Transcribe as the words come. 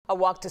A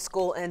walk to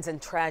school ends in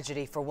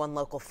tragedy for one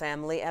local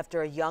family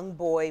after a young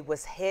boy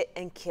was hit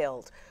and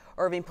killed.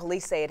 Irving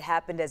police say it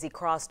happened as he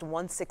crossed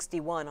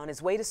 161 on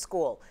his way to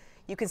school.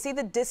 You can see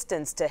the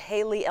distance to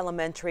Haley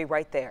Elementary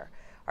right there.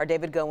 Our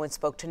David Gowen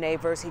spoke to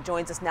neighbors. He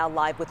joins us now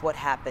live with what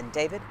happened.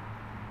 David?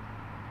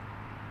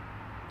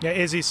 Yeah,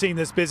 Izzy, seeing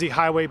this busy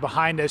highway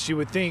behind us, you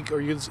would think,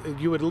 or you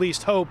would at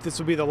least hope, this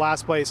would be the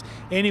last place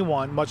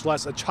anyone, much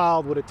less a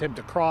child, would attempt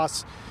to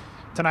cross.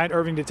 Tonight,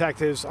 Irving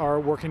detectives are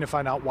working to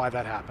find out why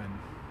that happened.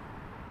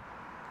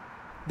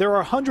 There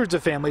are hundreds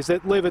of families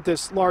that live at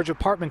this large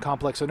apartment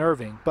complex in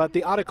Irving, but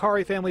the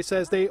Adhikari family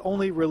says they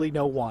only really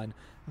know one.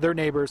 Their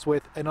neighbors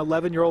with an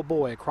 11-year-old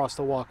boy across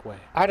the walkway.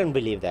 I don't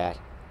believe that.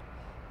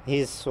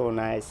 He's so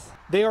nice.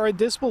 They are in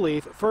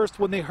disbelief, first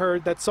when they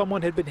heard that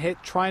someone had been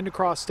hit trying to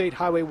cross State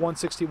Highway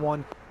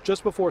 161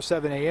 just before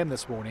 7 a.m.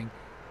 this morning,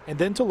 and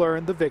then to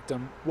learn the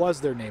victim was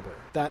their neighbor,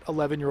 that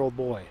 11-year-old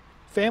boy.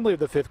 Family of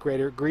the fifth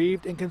grader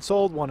grieved and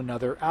consoled one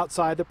another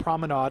outside the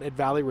promenade at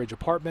Valley Ridge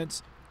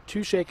Apartments,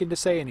 too shaken to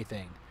say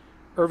anything.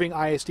 Irving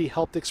ISD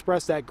helped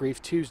express that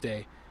grief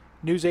Tuesday.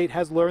 News 8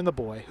 has learned the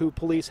boy, who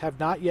police have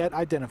not yet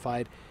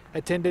identified,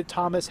 attended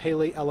Thomas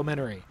Haley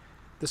Elementary.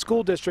 The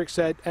school district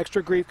said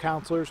extra grief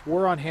counselors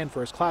were on hand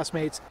for his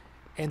classmates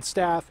and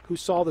staff who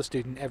saw the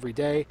student every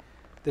day.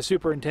 The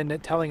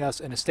superintendent telling us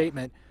in a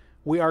statement,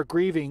 "We are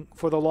grieving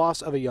for the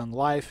loss of a young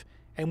life,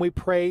 and we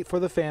pray for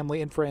the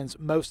family and friends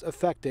most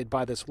affected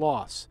by this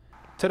loss."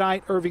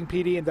 Tonight, Irving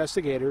PD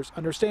investigators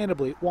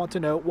understandably want to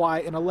know why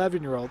an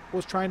 11-year-old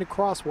was trying to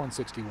cross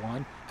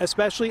 161,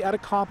 especially at a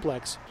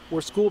complex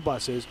where school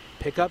buses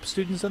pick up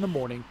students in the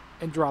morning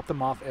and drop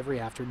them off every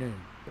afternoon.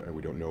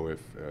 We don't know if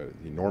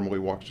he normally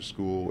walks to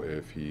school,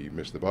 if he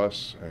missed the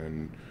bus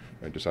and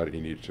decided he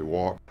needed to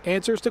walk.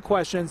 Answers to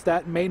questions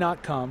that may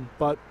not come,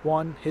 but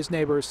one his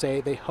neighbors say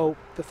they hope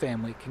the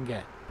family can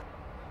get.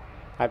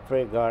 I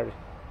pray God,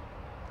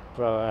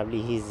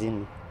 probably he's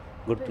in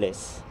good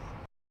place.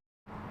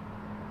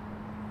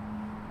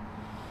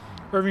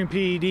 Irving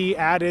PD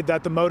added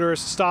that the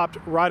motorist stopped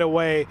right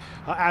away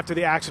after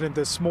the accident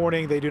this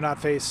morning. They do not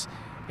face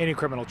any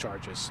criminal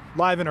charges.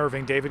 Live in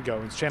Irving, David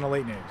Goins, Channel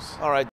 8 News. All right.